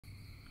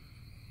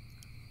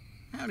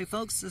Howdy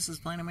folks, this is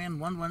Planetman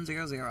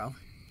 1100.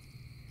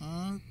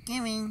 And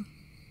giving.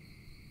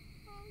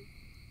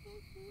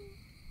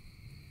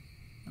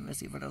 Let me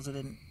see for those who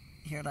didn't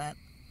hear that.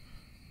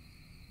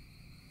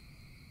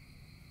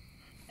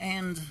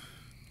 And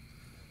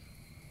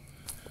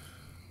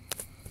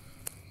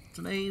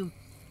today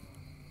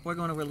we're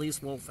going to release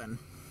Wolfen.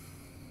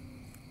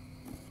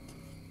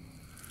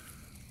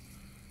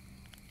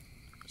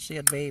 She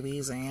had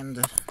babies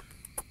and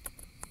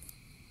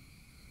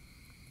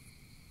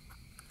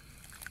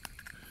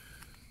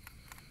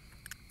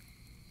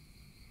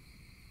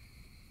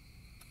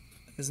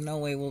there's no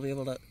way we'll be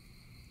able to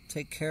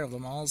take care of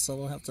them all, so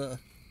we'll have to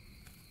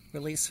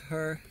release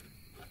her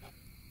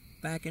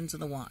back into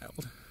the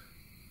wild.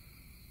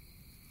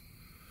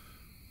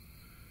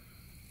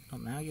 Oh,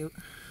 now you...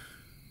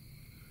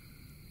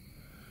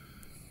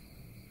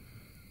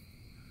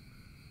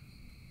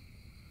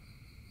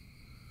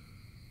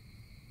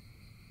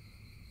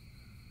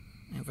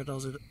 And for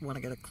those who want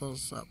to get a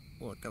close-up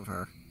look of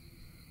her,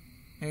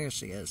 here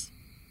she is.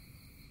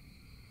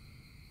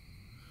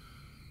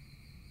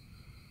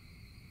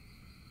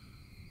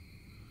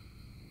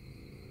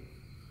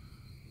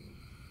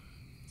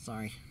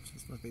 Sorry,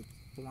 this must be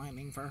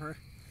blinding for her.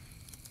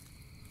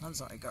 I'm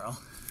sorry, girl.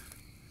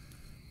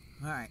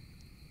 Alright,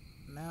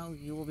 now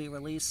you will be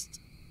released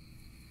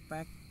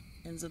back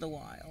into the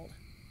wild,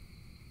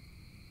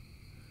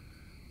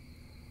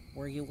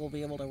 where you will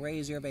be able to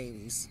raise your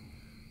babies.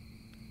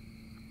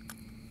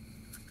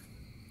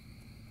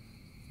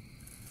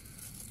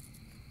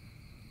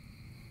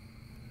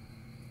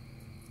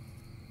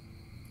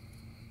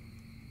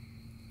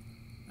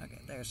 Okay,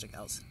 there she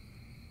goes.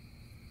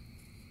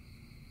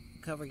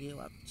 Cover you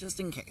up, just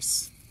in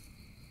case.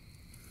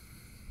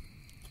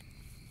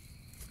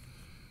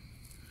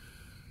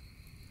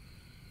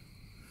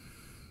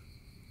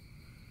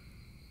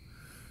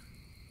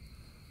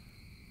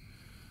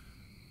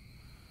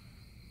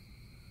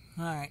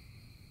 Alright.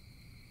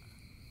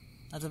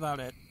 That's about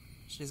it.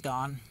 She's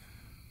gone.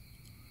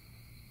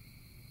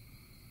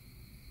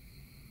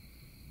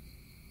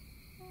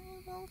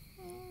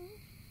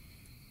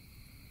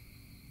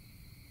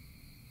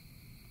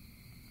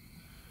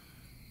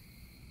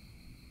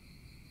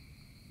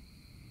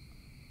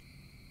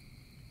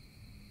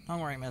 Don't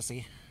worry,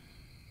 Missy.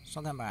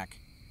 She'll come back.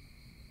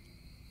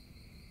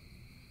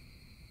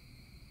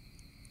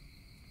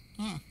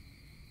 Yeah.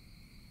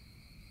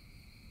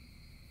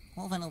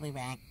 Wolfen will be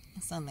back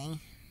someday.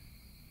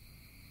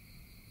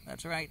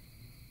 That's right.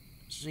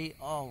 She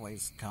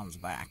always comes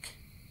back.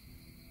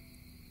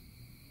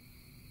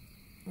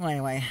 Well,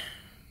 anyway.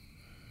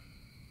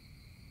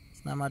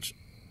 It's not much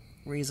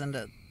reason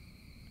to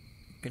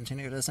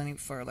continue this any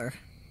further.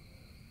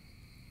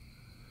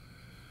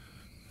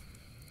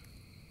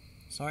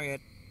 Sorry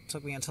it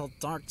took me until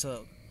dark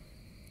to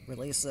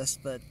release this,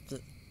 but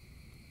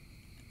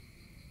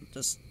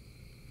just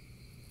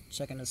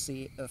checking to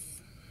see if...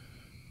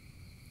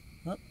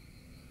 Oh.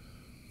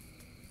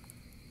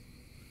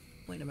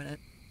 Wait a minute.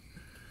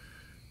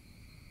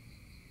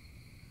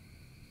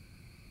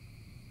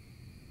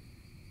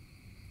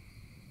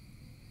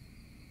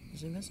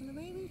 Is he missing a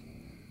baby?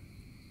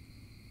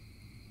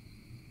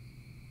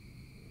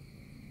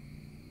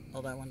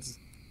 Oh, that one's...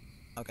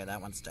 Okay,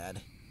 that one's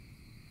dead.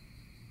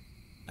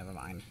 Never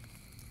mind.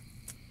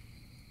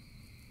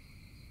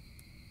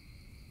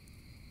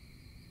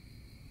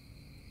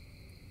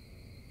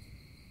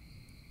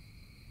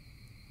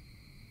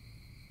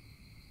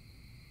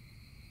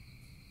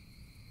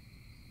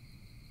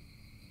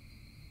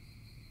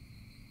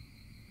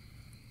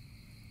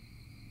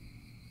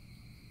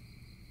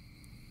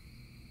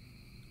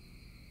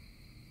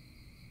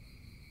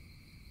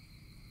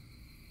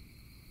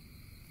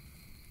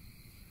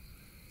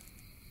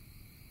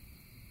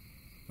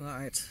 All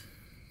right.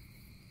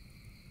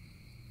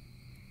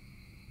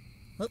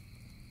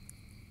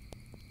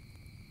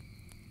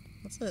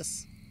 What's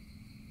this?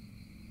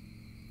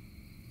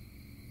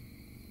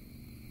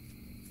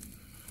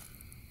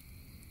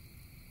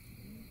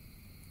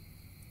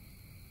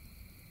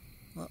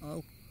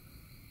 Uh-oh.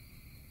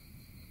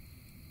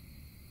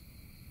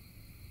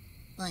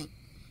 Right.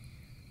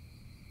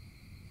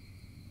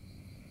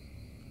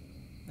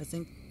 I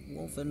think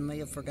Wolfen may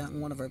have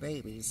forgotten one of her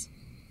babies.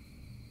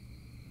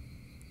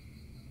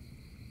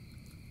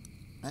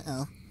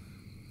 Uh-oh.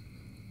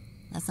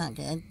 That's not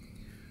good.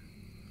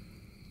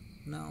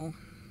 No.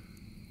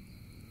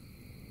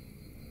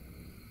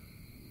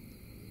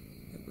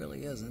 It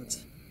really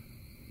isn't.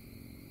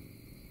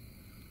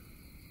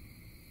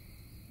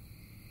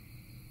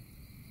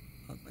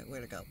 Oh, wait,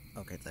 where'd it go?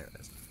 Okay, there it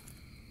is.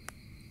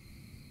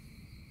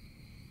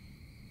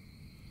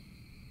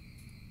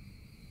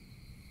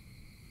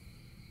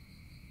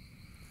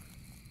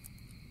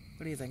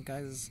 What do you think,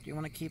 guys? Do you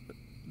want to keep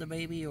the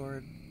baby,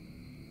 or...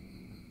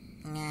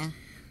 Nah.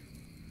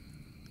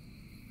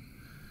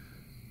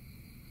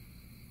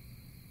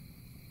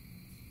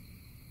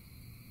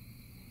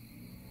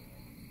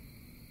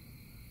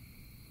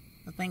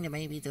 Let's bring the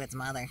baby to its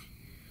mother.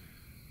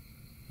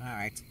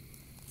 Alright.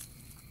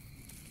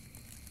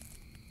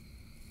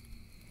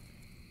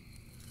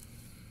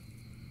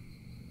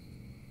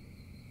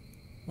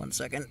 1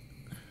 second.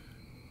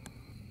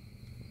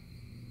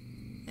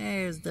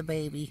 There's the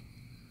baby.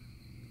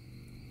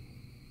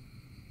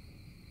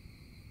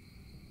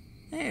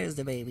 There's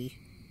the baby.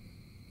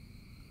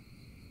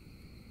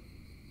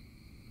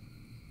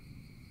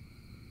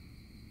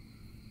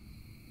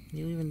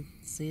 You even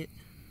see it?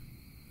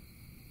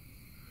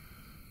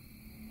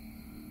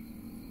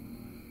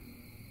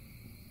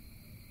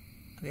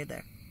 Okay,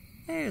 there.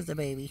 There's the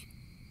baby.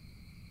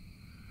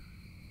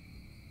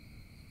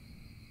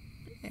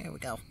 There we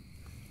go.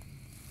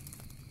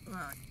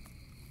 Alright.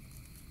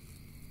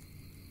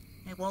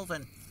 Hey,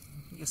 Wolfen.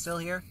 You still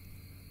here?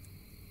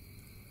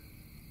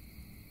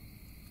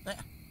 There.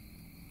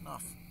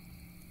 Off.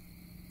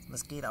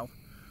 Mosquito.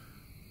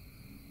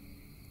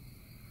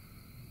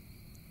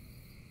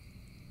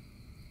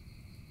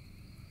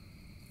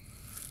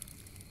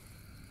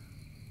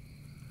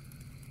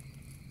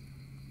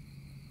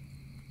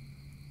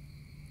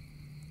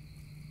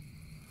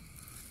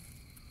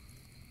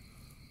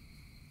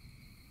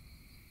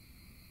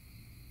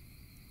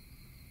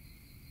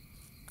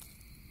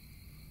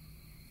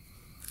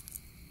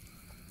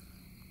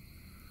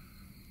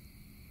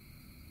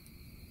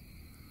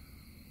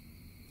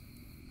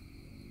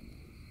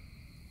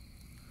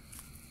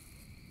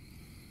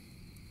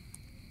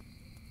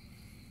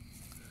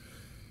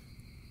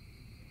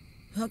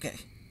 Okay.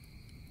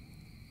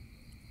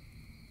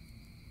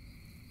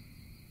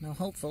 Now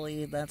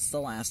hopefully that's the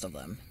last of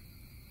them.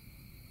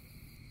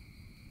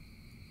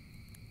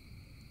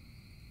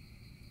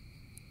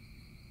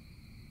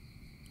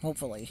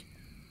 Hopefully.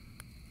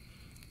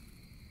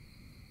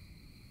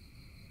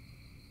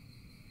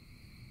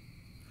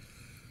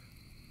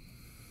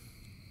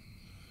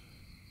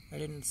 I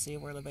didn't see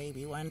where the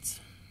baby went.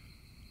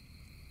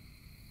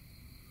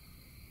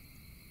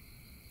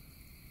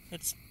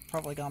 It's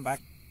probably gone back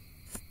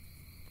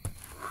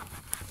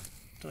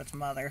to its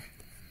mother.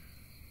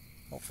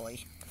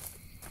 Hopefully.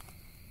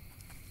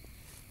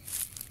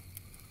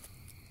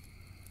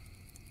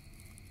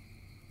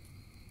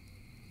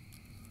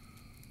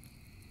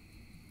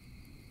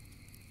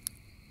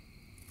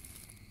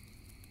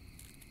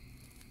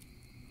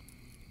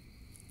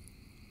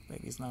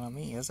 Baby's not on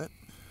me, is it?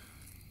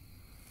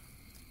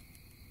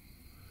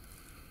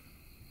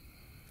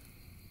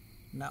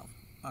 No.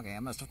 Okay, I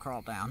must have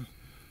crawled down.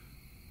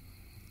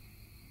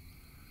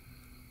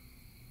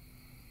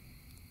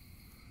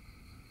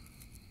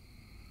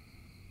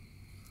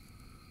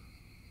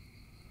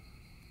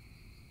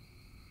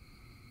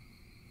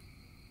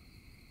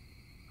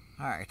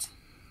 Alright.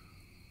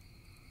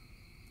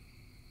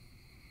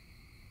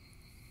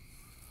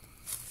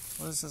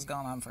 Well, this has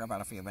gone on for about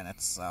a few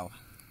minutes, so...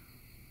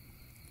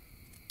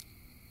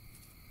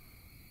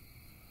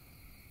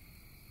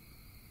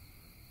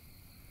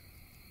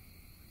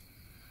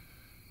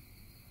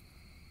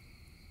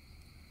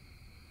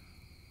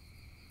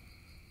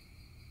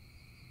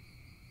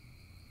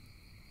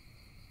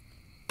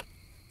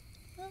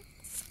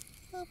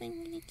 hoping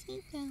we can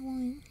keep that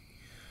one.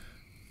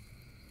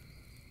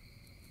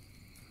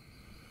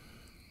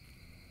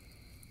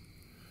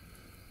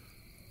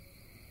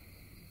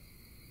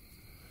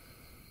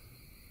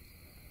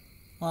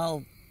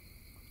 Well,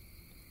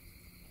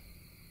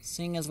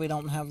 seeing as we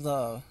don't have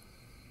the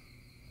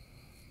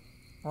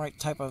right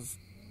type of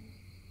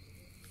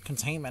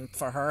containment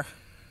for her,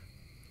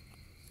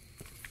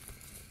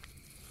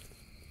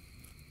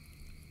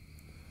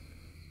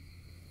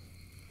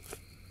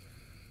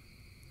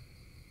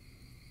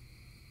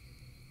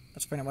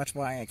 that's pretty much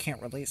why I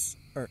can't release,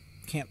 or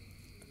can't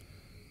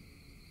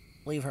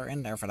leave her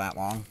in there for that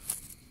long.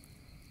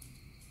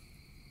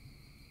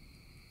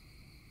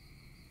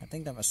 I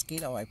think the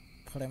mosquito I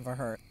put in for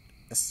her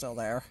is still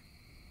there.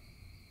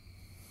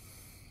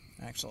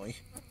 Actually.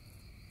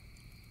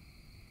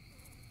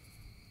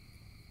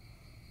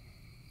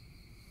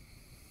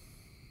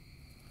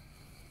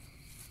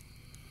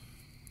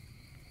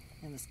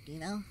 A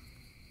mosquito?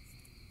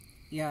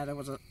 Yeah, there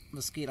was a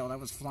mosquito that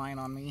was flying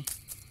on me.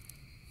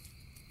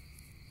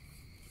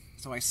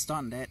 So I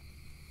stunned it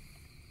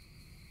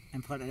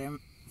and put it in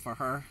for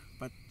her,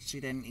 but she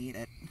didn't eat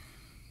it.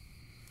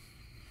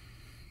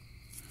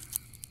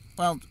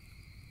 Well,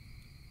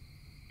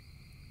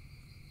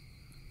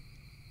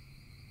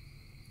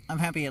 I'm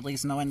happy at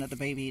least knowing that the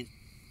baby,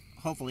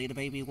 hopefully the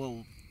baby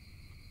will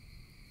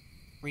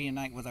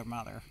reunite with her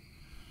mother.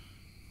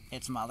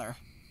 Its mother.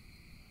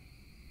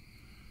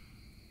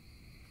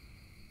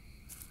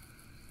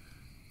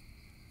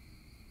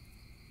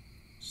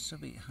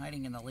 Should be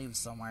hiding in the leaves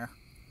somewhere.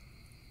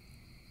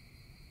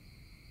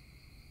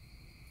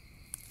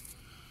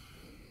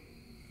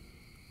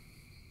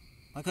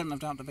 I couldn't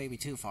have dumped the baby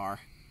too far.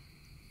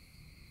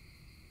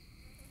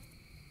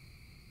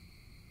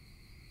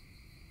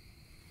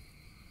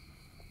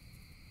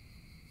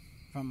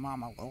 From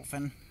Mama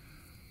Wolfen.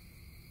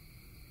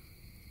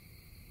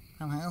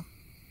 Hello?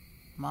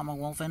 Mama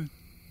Wolfen?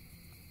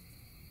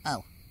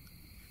 Oh.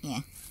 Yeah.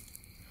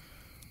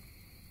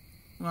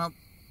 Well,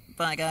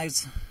 bye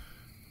guys.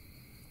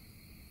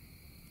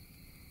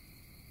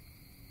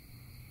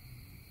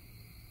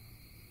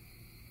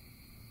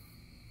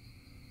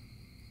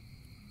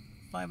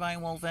 Bye-bye,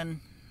 Wolfen.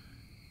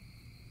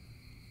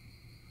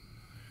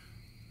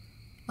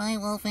 Bye,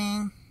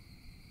 Wolfen.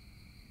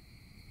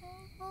 Bye,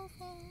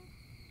 Wolfen.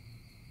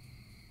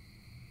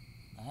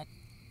 That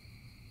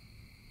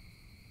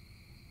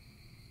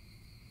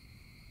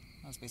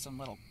must be some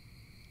little...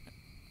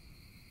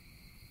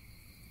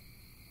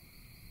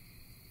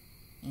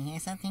 You hear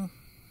something?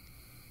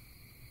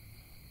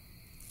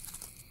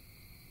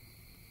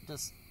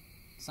 Just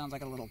sounds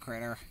like a little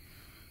critter.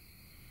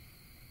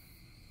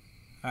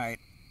 Alright.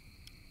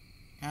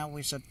 Now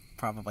we should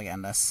probably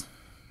end this.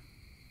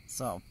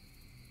 So,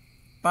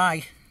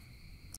 bye.